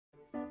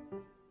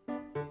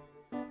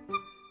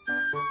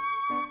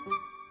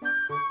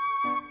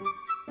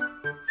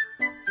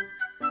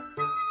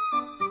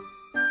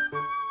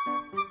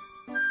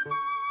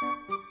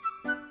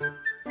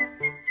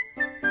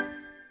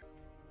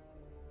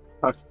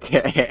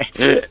Oke.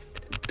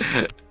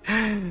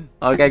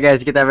 Oke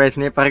guys, kita main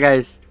sniper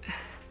guys.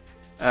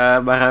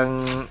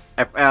 Bareng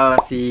FL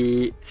si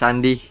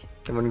Sandi,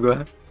 temen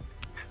gua.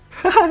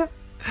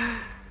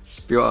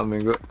 Spio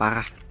sama gue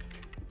parah.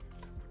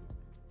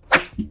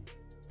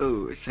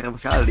 Serem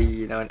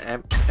sekali lawan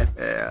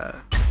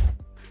FL.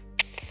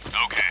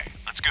 Okay,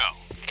 let's go.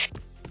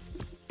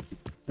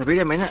 Tapi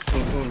dia mainnya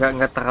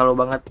nggak terlalu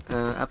banget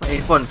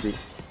earphone sih.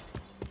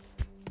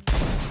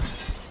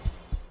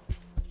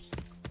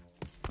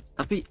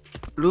 Tapi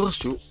lurus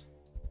cu.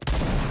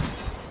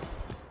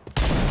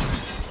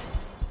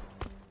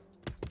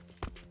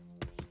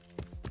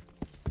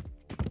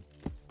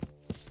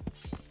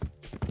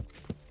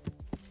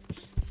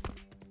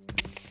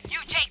 You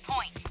take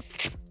point.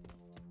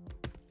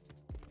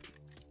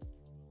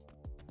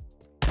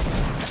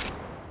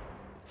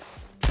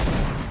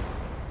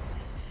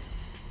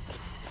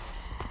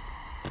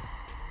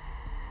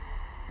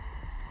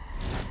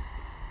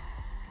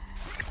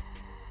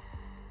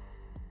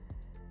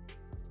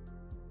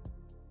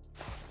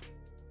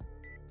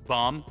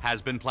 Bomb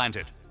has been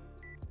planted.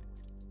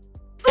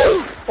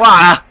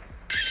 Wah,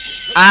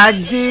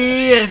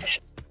 anjir,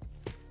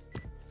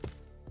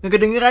 nggak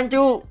kedengeran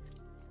cu.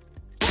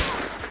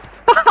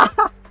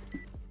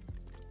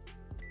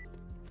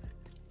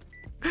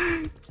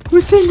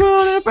 Pusing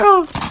gue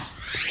repel.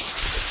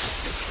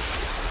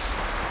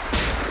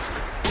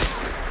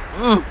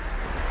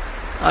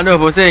 Aduh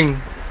pusing.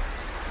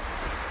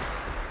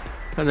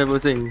 Ada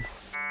pusing.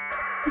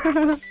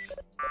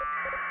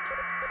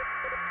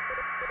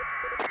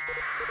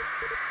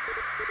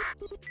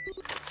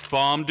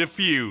 Bomb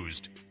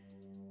defused.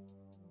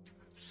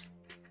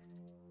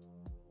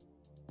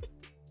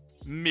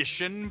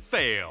 Mission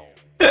fail.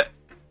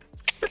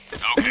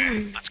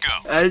 Okay, let's go.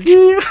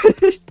 Anjir.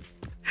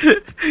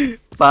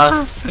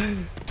 Parah.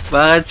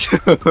 Parah cu.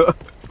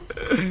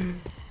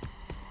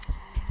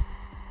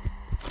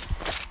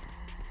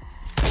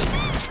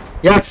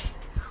 Yes.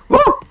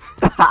 Woo.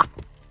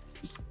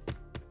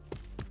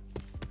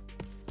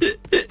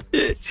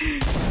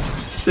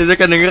 Saya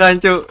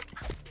kedengeran cu.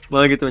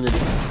 Malah gitu menjadi.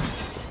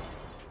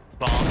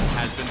 Bomb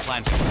has been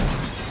planted.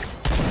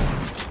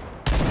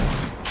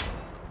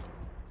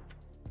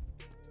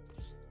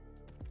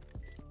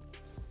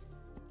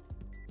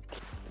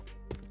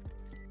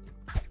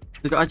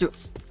 Itu acu.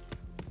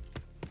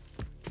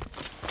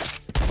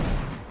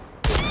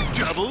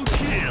 Double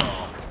kill.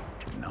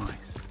 Nice.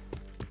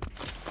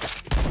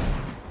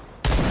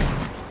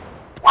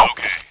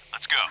 Okay,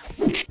 let's go.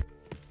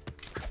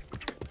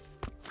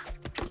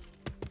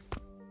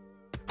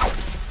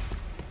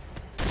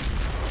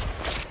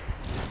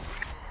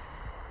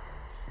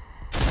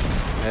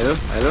 Halo,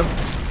 halo.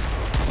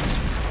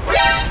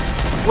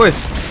 Woi,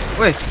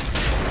 woi.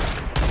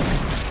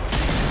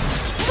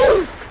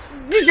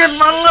 Dikit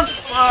banget.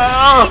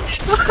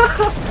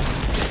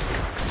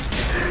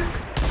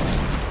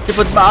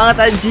 Cepet banget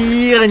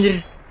anjir, anjir.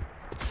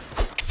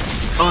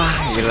 Wah,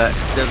 gila,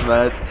 cepet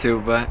banget,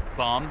 coba.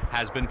 Bomb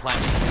has been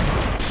planted.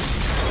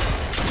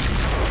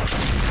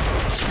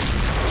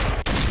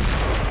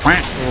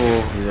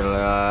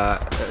 Gila.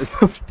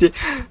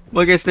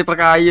 Pakai sniper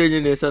kayu aja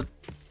nih, set.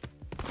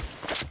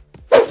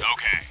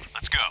 Okay,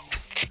 let's go.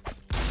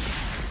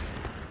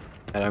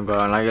 Kalian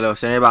golongan lagi loh,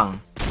 sini bang.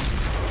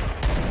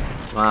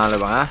 Mana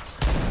bang ah?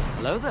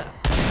 Hello there.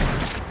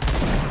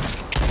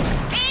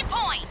 B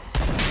point.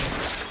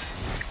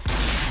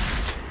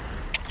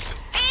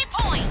 B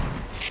point.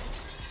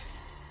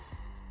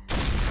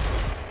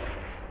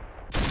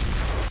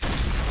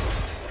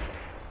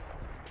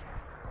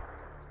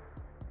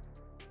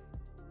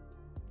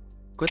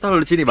 Gue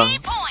tahu di sini bang.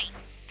 B point.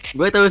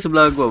 Gue tahu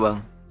sebelah gue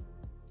bang.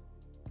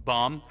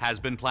 Bomb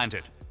has been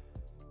planted.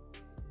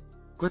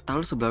 Gue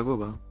tahu sebelah gue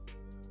bang.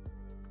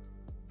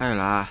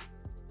 Ayolah.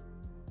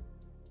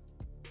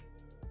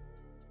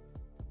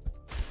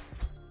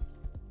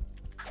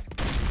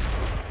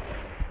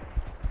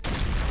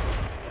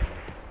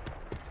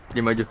 Dia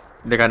maju,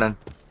 di kanan.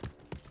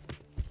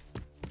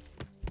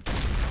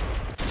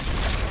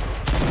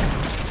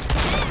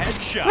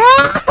 Headshot.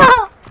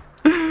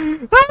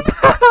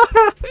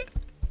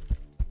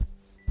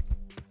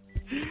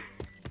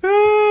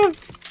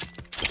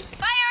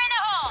 Fire in the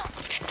hole.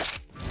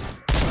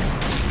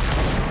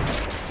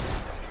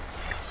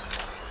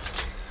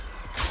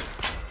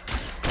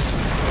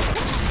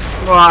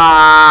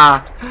 Wah.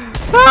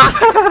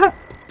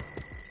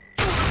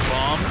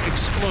 Bomb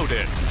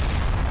exploded.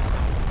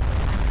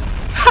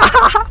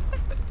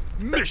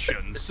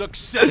 Mission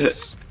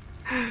success.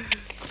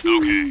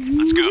 Okay,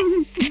 let's go.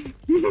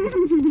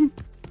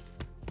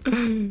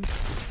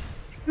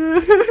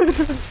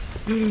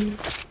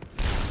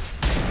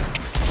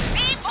 B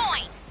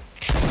point.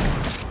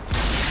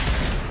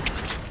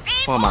 B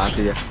Wah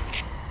mati dia.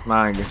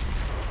 Mati dia.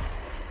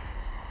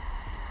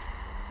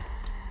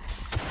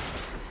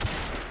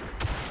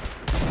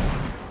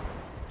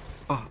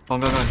 Oh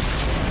enggak.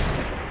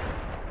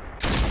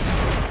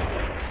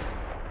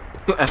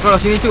 Tuh, Evel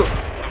sini cu.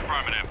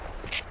 Affirmative.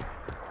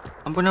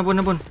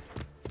 Ampun.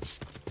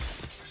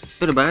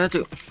 Itu udah bahaya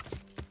cu.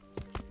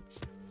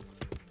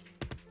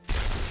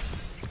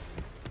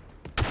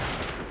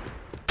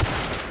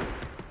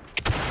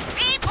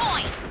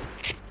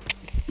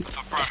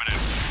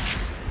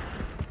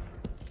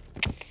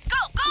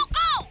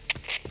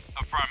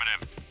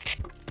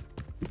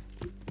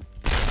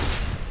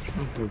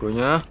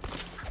 logonya.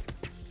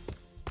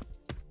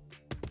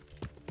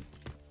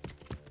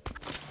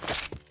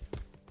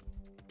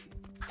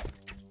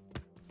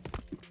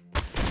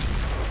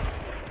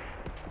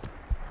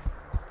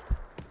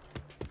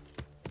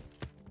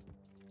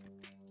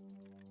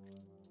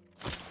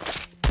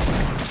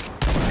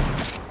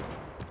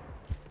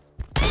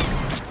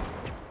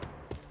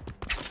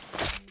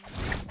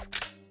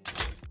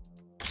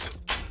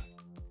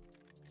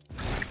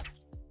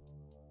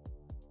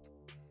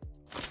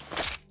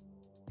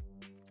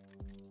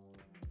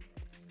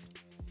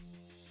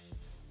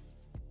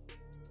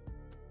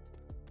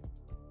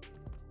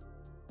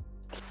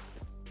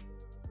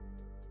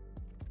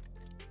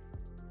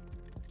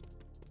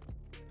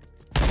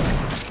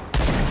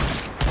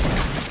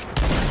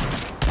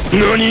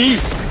 NANI?!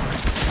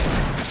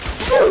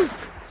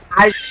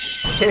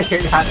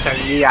 Kata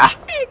dia.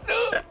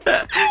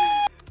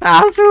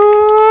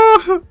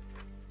 Asuh.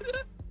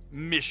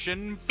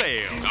 Mission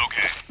failed.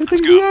 Okay, Kata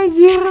let's dia go.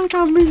 anjir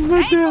kambing A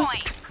banget.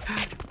 point.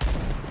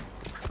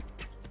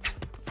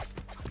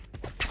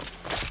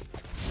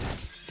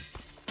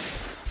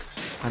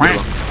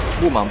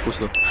 Aduh, mampus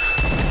loh.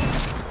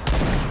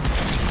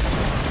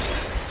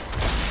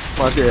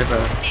 Masih Eva.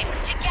 Stick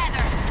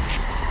together.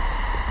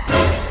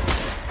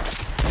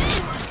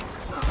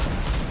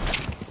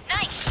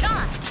 Nice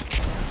shot.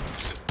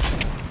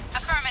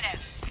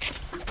 Affirmative.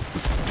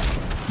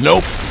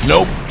 Nope,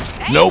 nope,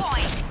 A nope,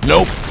 point.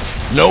 nope,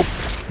 nope,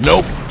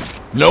 nope,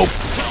 nope,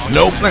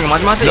 nope, Nggak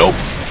mati-mati. nope,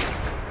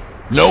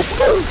 nope.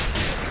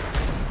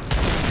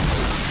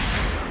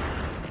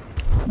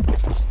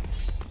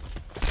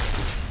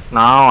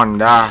 Naon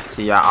dah,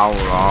 si ya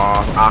Allah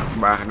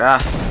Akbar dah.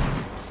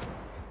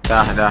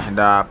 Dah,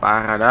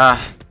 parah dah.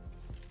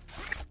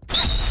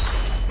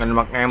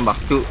 Ngembak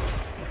tuh.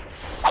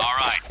 All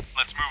right,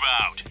 let's move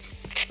out.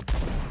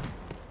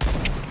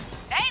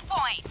 A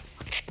point.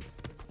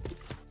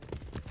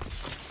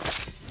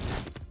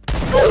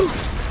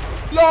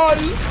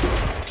 LOL.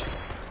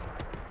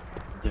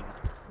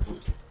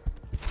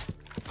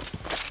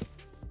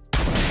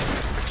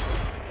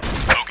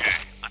 Okay,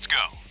 let's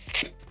go.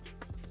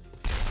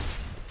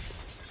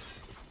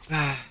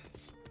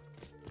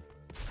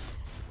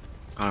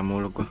 Kalah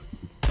mulu gua.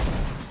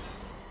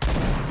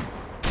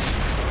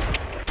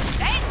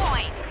 A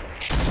point.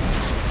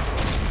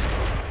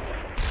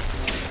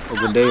 Oh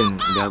gedein,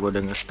 biar gua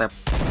denger step.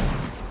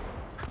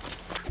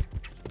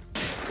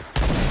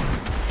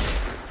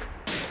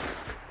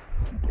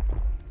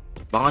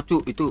 Banget cu,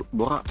 itu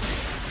Bora.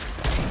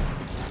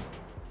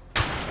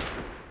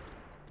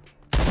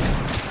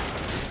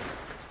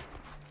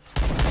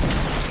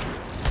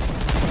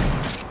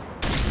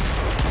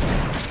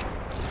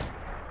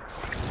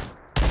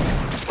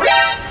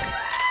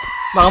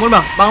 Bangun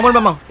bang, bangun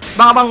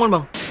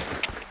bang.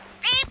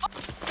 B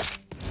point.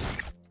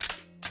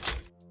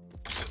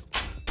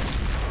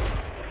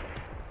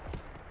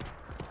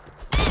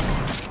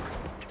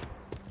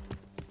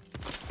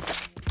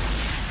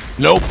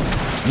 Nope,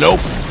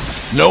 nope,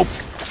 nope,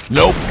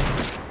 nope.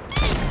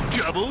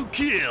 Double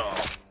kill.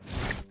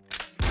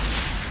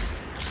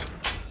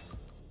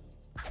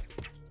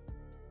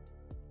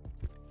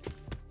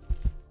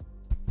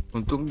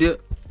 Untung dia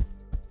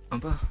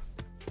apa?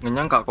 Nggak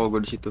nyangka kalau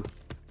gue di situ.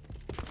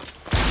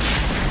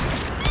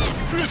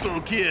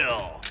 Triple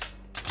kill.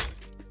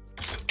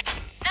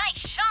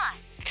 Nice shot.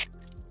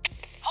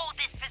 Hold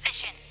this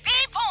position. B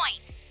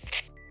point.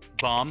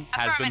 Bomb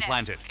has been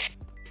Affirmative. planted.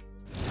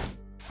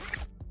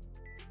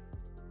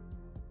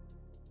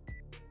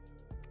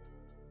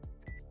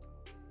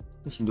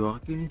 Ini si dua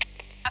kaki nih.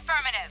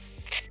 Affirmative.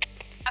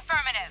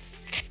 Affirmative.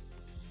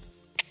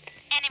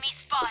 Enemy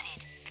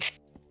spotted.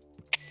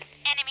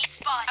 Enemy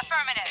spotted.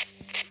 Affirmative.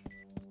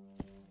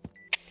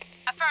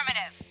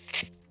 Affirmative.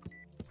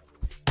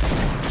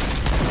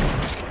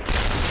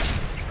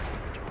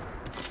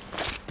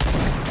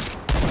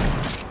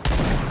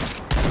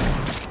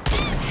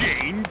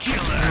 Chain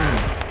killer.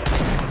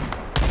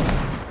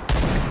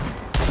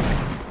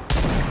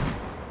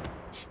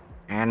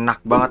 Enak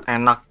banget,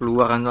 enak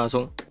keluar kan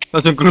langsung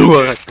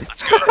keluar.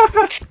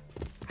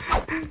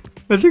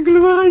 Langsung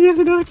keluar aja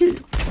saudara Ki.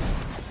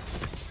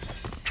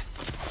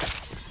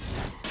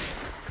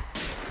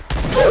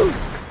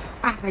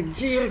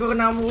 Anjir, gua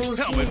kena mulu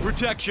Helmet sih.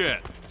 protection.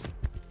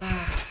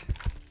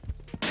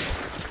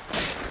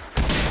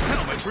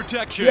 Helmet Dia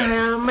protection.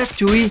 helmet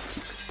cuy.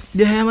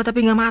 Dia helmet tapi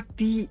nggak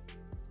mati.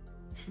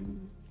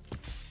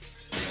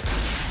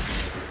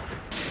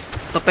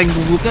 Topeng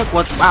gugupnya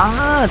kuat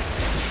banget.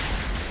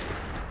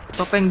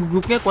 Topeng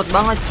gugupnya kuat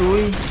banget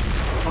cuy.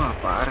 Wah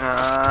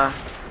parah.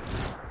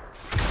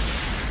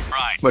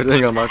 Right. Badannya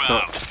let's nggak move maksa.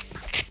 out.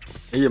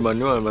 Iya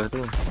manual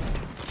berarti.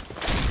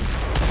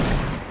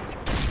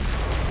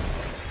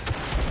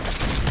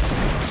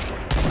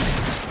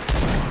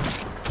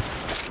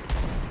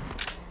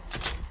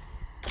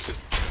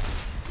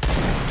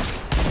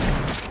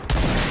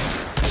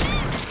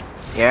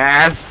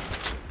 Yes.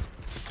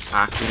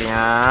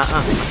 Akhirnya,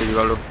 mati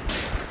juga lu.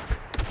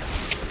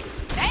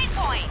 A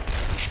point.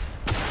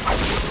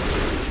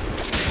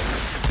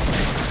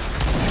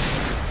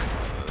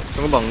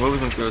 Tunggu bang, gue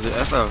bisa kill si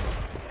FL.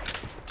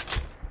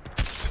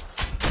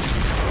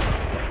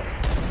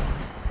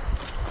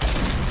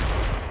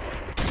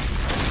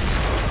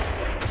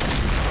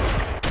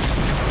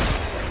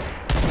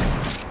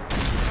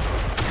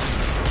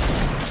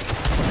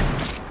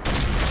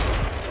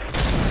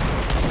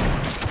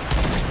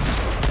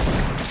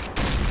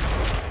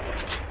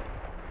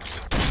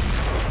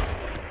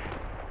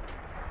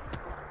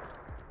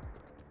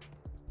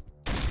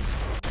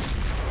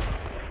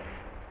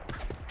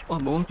 Wah,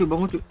 bangun cuy,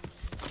 bangun cuy.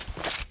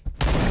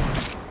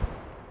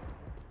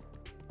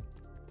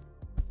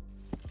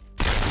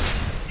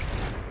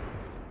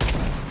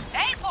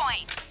 A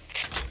point.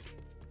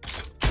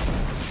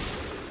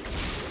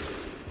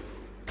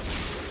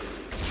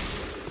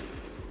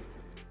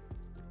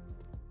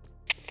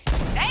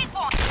 A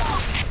point.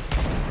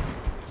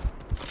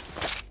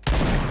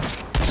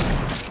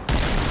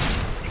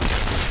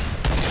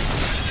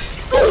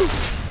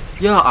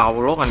 Ya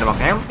Allah, kan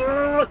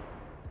nembak-nembak.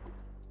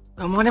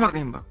 Kamu kan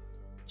nembak-nembak.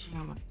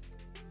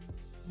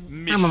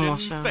 Mission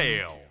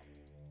fail.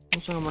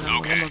 Bisa nggak mau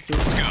Okay, nembak cuy.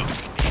 let's go.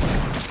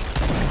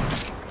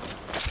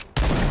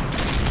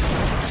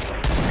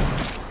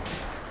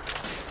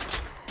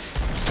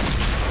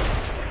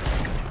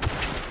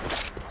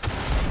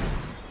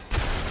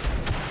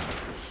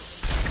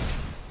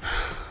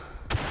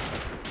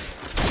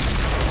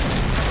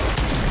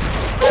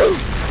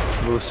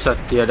 Buset,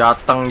 dia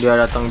datang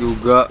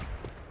juga.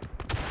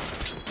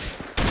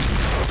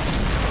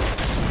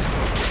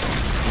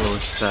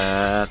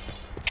 Buset.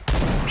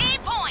 B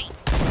point.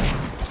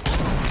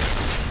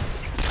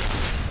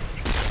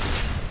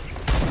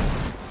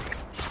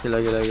 Gila.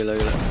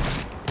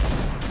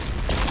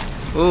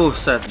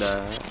 Buset dah.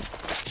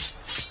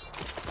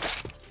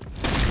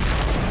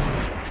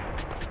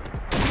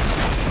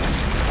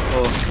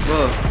 Oh.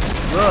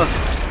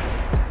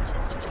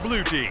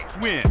 Blue team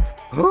win.